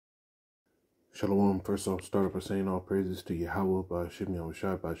Shalom. First off, start up by saying all praises to Yahweh by Shimei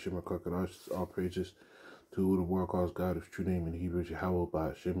Awashai by Shimmer Kakadash. All praises to who the world calls God, whose true name in Hebrew is Yahweh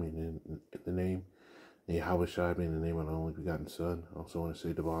by Shimei in the name, and Yahweh Shai being the name of the only begotten Son. I also want to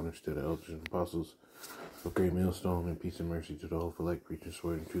say double honors to the elders and apostles of Great Millstone, and peace and mercy to the whole elect, preaching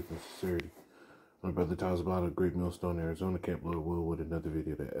sword in truth and sincerity. My brother tells about a Great Millstone, Arizona, Camp Lord Will, with another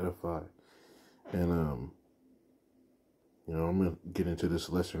video to edify. And I'm gonna get into this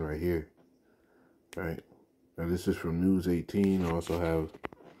lesson right here. Right. Now this is from News 18. I also have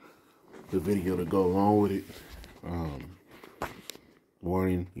the video to go along with it.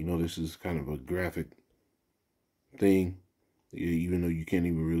 Warning, this is kind of a graphic thing, even though you can't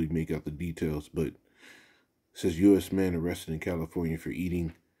even really make out the details. But it says U.S. man arrested in California for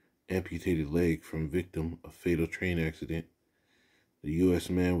eating amputated leg from victim of fatal train accident. The U.S.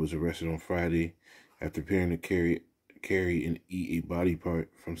 man was arrested on Friday after appearing to carry and eat a body part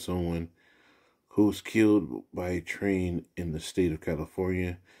from someone who was killed by a train in the state of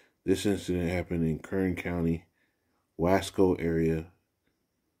California. This incident happened in Kern County, Wasco area,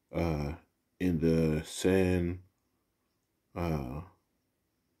 in the San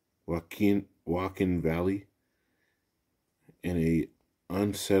Joaquin Valley. In a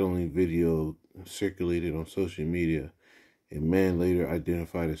unsettling video circulated on social media, a man later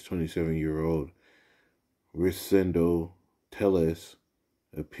identified as 27-year-old Ricendo Teles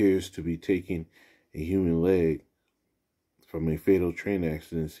appears to be taking a human leg from a fatal train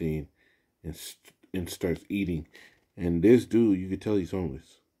accident scene and starts eating. And this dude, you could tell he's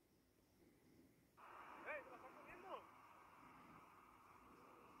homeless.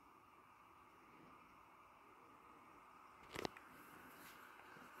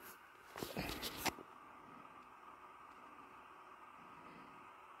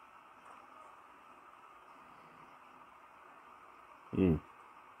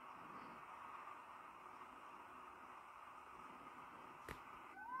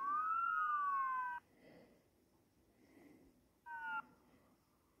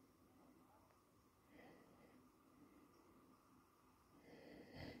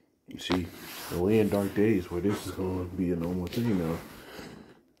 You see, we're in dark days where this is going to be a normal thing now.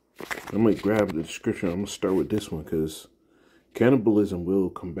 I'm going to grab the description. I'm going to start with this one because cannibalism will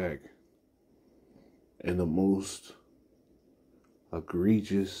come back in the most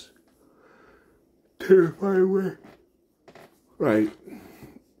egregious, terrifying way. Right.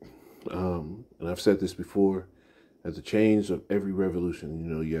 And I've said this before, at the change of every revolution,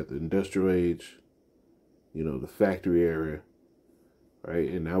 you have the industrial age, the factory era, right?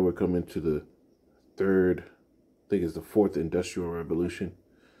 And now we're coming to the third, I think it's the fourth industrial revolution.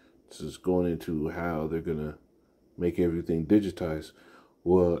 This is going into how they're going to make everything digitized.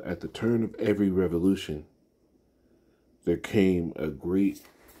 Well, at the turn of every revolution, there came a great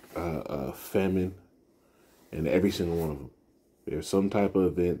famine in every single one of them. There's some type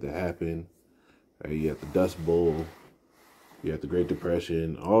of event that happened. Right? You have the Dust Bowl, you have the Great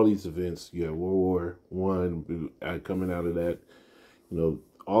Depression, all these events. You have World War I coming out of that.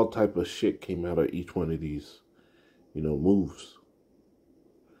 All type of shit came out of each one of these, moves.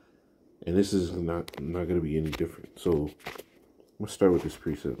 And this is not going to be any different. So, let's start with this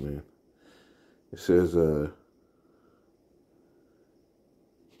precept, man. It says,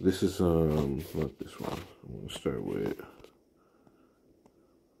 this is, not this one. I'm going to start with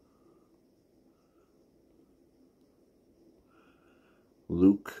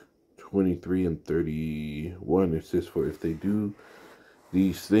Luke 23 and 31. It says, for if they do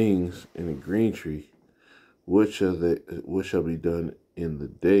these things in a green tree, what shall be done in the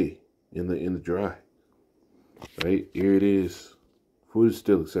day, in the dry? Right? Here it is. Food is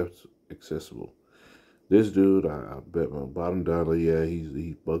still accessible. This dude, I bet my bottom dollar, yeah,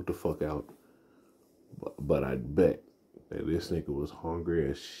 he bugged the fuck out. But I bet that this nigga was hungry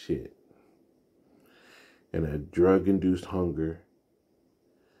as shit. And that drug-induced hunger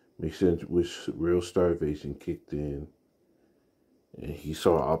mixed in with real starvation kicked in. And he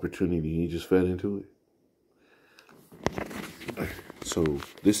saw an opportunity and he just fed into it. So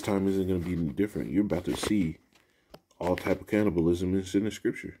this time isn't going to be any different. You're about to see all type of cannibalism is in the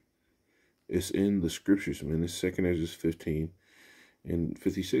scripture. It's in the scriptures, man. It's 2 Ezra 15 and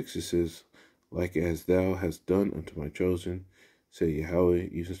 56. It says, like as thou hast done unto my chosen, say Yahweh,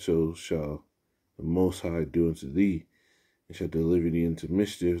 even so shall the Most High do unto thee, and shall deliver thee into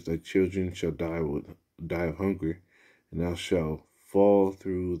mischief. Thy children shall die of hunger, and thou shalt fall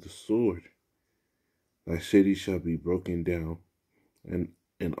through the sword. Thy city shall be broken down,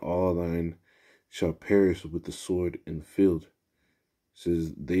 and all thine shall perish with the sword in the field. It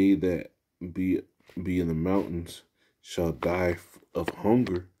says, they that be in the mountains shall die of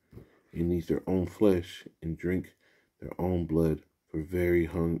hunger, and eat their own flesh and drink their own blood, for very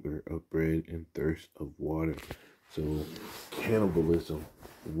hunger of bread and thirst of water. So cannibalism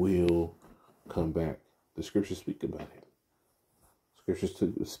will come back. The scriptures speak about it. Scriptures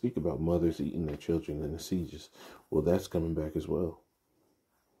speak about mothers eating their children in the sieges. Well, that's coming back as well.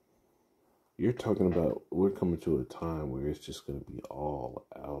 You're talking about, we're coming to a time where it's just going to be all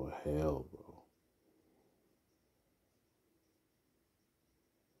out of hell, bro.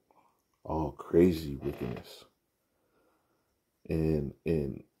 All crazy wickedness. And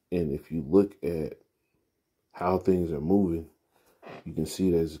if you look at how things are moving, you can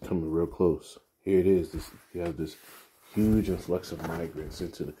see that it's coming real close. Here it is. You have this huge influx of migrants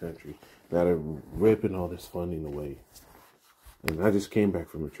into the country that are ripping all this funding away. And I just came back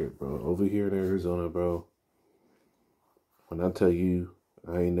from a trip, bro. Over here in Arizona, bro. When I tell you,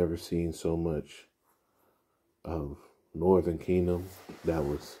 I ain't never seen so much of Northern Kingdom. That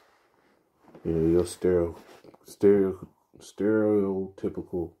was, your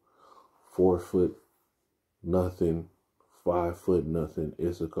stereotypical 4 foot nothing, 5 foot nothing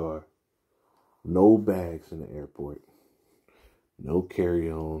Issachar. No bags in the airport. No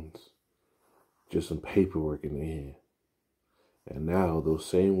carry-ons. Just some paperwork in their hand. And now those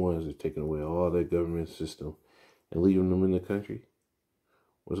same ones are taking away all that government system and leaving them in the country.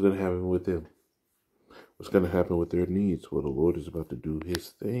 What's going to happen with them? What's going to happen with their needs? Well, the Lord is about to do his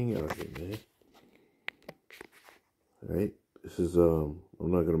thing out here, man. All right? This is, I'm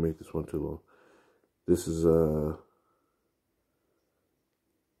not going to make this one too long. This is,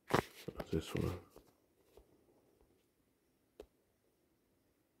 this one.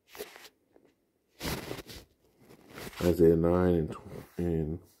 Isaiah 9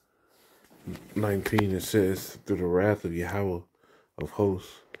 and 19, it says, through the wrath of Yahweh of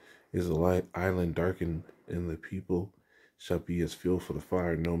hosts is the island darkened, and the people shall be as fuel for the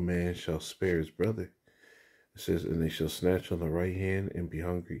fire. No man shall spare his brother. It says, and they shall snatch on the right hand and be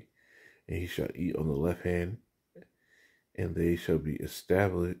hungry, and he shall eat on the left hand, and they shall be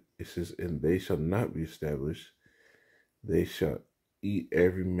established. It says, and they shall not be established. They shall eat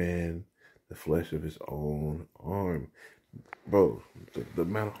every man the flesh of his own arm. Bro, the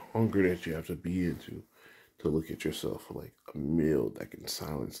amount of hunger that you have to be into to look at yourself for like a meal that can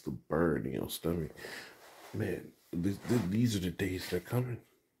silence the burn in your stomach. Man, these are the days that are coming.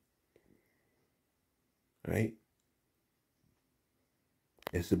 Right?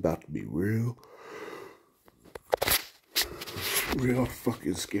 It's about to be real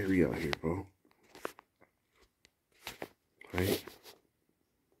fucking scary out here, bro. Right?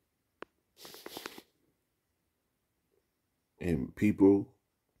 And people,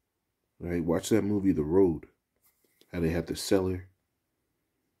 right, watch that movie, The Road. How they had the cellar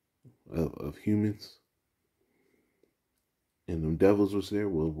of humans. And them devils was there.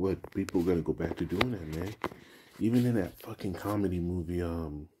 Well, what? People gonna go back to doing that, man. Even in that fucking comedy movie,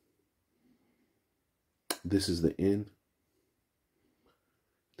 This Is the End.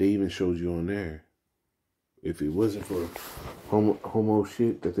 They even showed you on there. If it wasn't for homo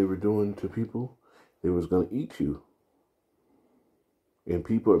shit that they were doing to people, they was gonna eat you. And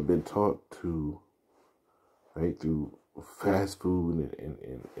people have been taught to, right, through fast food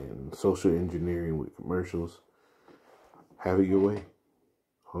and social engineering with commercials, have it your way.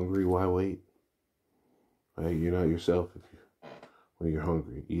 Hungry, why wait? Right? You're not yourself when you're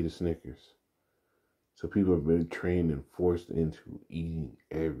hungry. Eat a Snickers. So people have been trained and forced into eating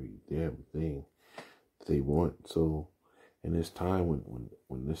every damn thing they want. So in this time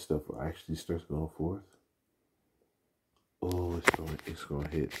when this stuff actually starts going forth, oh, it's gonna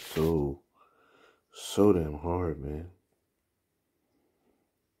hit so damn hard, man.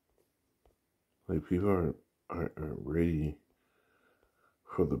 Like people aren't ready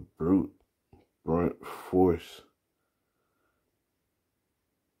for the brunt force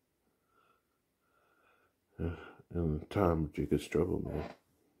in the time of Jacob's struggle, man.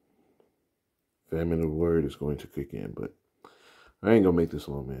 Famine of word is going to kick in, but I ain't gonna make this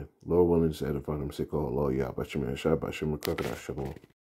long, man. Lord willing, to edify them, sick all law, Yah, Bashim, Shah, Bashim, Crocodile, Shalom.